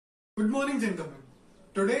Good morning, gentlemen.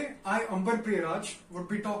 Today, I, Ambar Priyaraj, would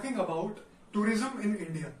be talking about tourism in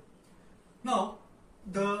India. Now,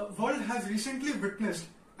 the world has recently witnessed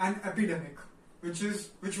an epidemic,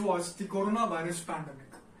 which was the coronavirus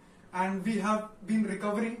pandemic, and we have been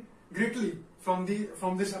recovering greatly from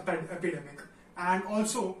this epidemic, and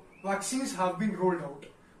also vaccines have been rolled out.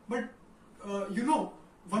 But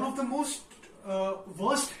one of the most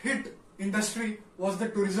worst hit industry was the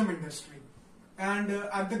tourism industry. And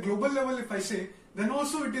at the global level, if I say, then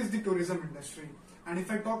also it is the tourism industry. And if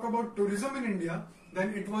I talk about tourism in India,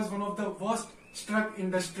 then it was one of the worst struck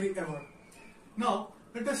industry ever. Now,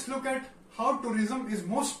 let us look at how tourism is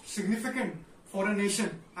most significant for a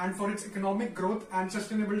nation and for its economic growth and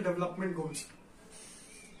sustainable development goals.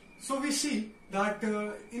 So we see that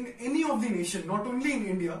in any of the nation, not only in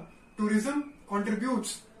India, tourism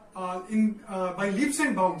contributes by leaps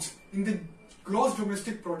and bounds in the gross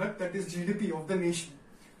domestic product, that is GDP of the nation.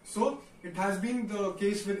 So it has been the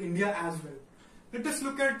case with India as well. Let us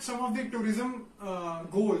look at some of the tourism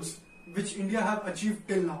goals which India have achieved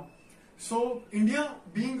till now. So India,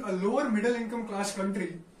 being a lower middle income class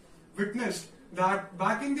country, witnessed that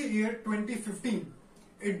back in the year 2015,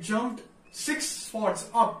 it jumped 6 spots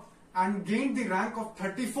up and gained the rank of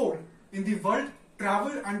 34 in the World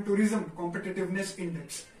Travel and Tourism Competitiveness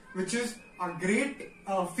Index, which is a great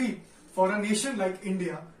feat for a nation like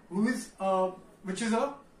India, which is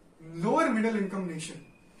a lower middle income nation.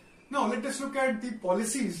 Now let us look at the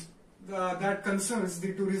policies that concerns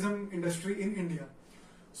the tourism industry in India.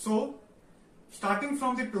 So starting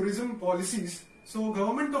from the tourism policies, so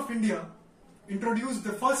Government of India introduced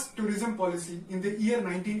the first tourism policy in the year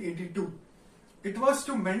 1982. It was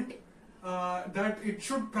to meant that it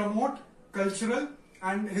should promote cultural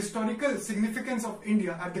and historical significance of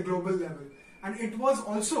India at the global level, and it was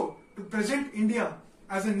also to present India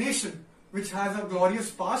as a nation which has a glorious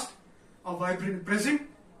past, a vibrant present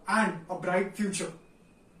and a bright future.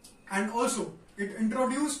 And also it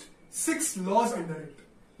introduced 6 laws under it,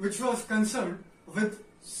 which was concerned with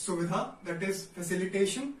Suvidha, that is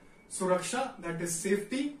facilitation, Suraksha, that is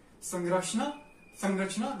safety, Sangrachna,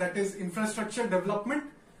 that is infrastructure development,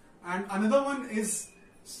 and another one is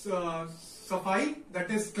Safai, that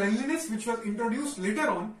is cleanliness, which was introduced later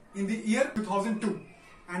on in the year 2002.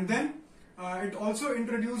 And then it also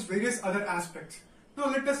introduced various other aspects. Now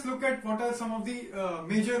let us look at what are some of the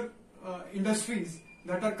major industries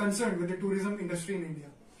that are concerned with the tourism industry in India.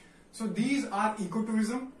 So these are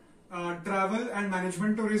ecotourism, travel and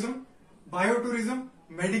management tourism, biotourism,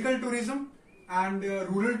 medical tourism and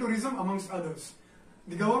rural tourism, amongst others.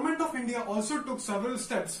 The Government of India also took several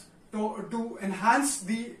steps to enhance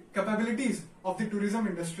the capabilities of the tourism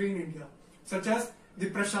industry in India, such as the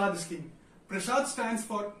Prasad scheme. Prasad stands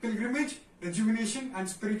for Pilgrimage, Rejuvenation and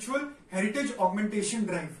Spiritual Heritage Augmentation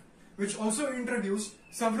Drive, which also introduced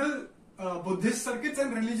several Buddhist circuits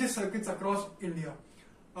and religious circuits across India.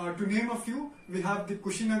 To name a few, we have the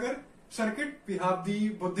Kushinagar circuit, we have the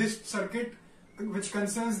Buddhist circuit which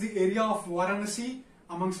concerns the area of Varanasi,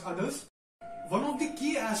 amongst others. One of the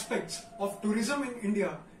key aspects of tourism in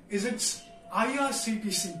India is its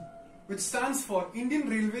IRCTC, which stands for Indian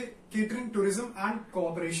Railway Catering Tourism and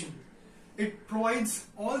Cooperation. It provides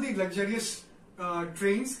all the luxurious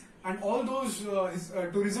trains and all those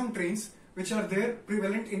tourism trains which are there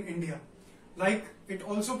prevalent in India. Like it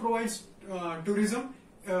also provides tourism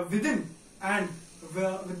within and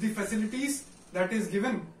with the facilities that is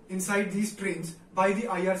given inside these trains by the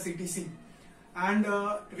IRCTC. And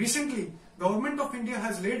recently, Government of India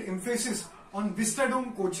has laid emphasis on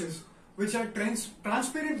Vistadome coaches, which are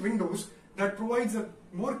transparent windows that provides a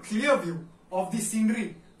more clear view of the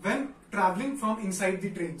scenery when traveling from inside the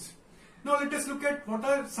trains. Now let us look at what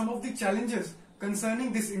are some of the challenges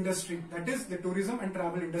concerning this industry, that is the tourism and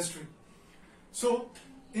travel industry. So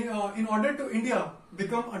in order to India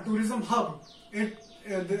become a tourism hub,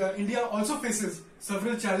 India also faces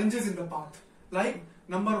several challenges in the path. Like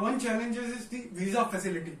number 1 challenge is the visa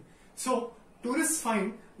facility. So tourists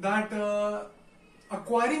find that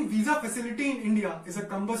acquiring visa facility in India is a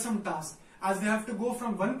cumbersome task, as they have to go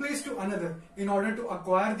from one place to another in order to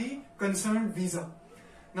acquire the concerned visa.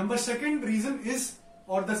 Number 2nd reason is,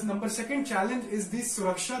 or the number 2nd challenge is the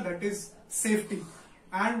Suraksha, that is safety.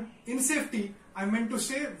 And in safety, I meant to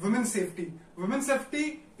say women's safety. Women's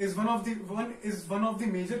safety is one of the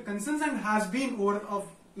major concerns and has been over a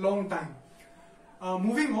long time.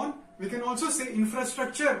 Moving on, we can also say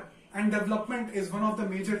infrastructure and development is one of the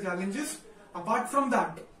major challenges. Apart from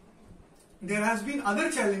that, there has been other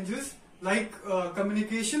challenges like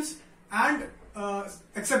communications and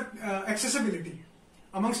accessibility,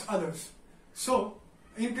 amongst others. So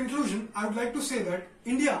in conclusion, I would like to say that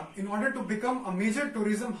India, in order to become a major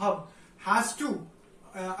tourism hub, has to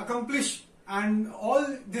accomplish and all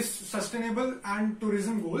this sustainable and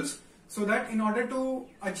tourism goals, so that in order to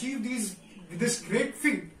achieve this great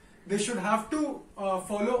feat, they should have to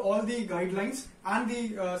follow all the guidelines and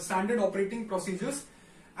the standard operating procedures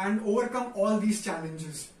and overcome all these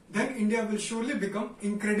challenges. Then India will surely become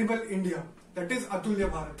Incredible India, that is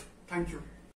Atulya Bharat. Thank you.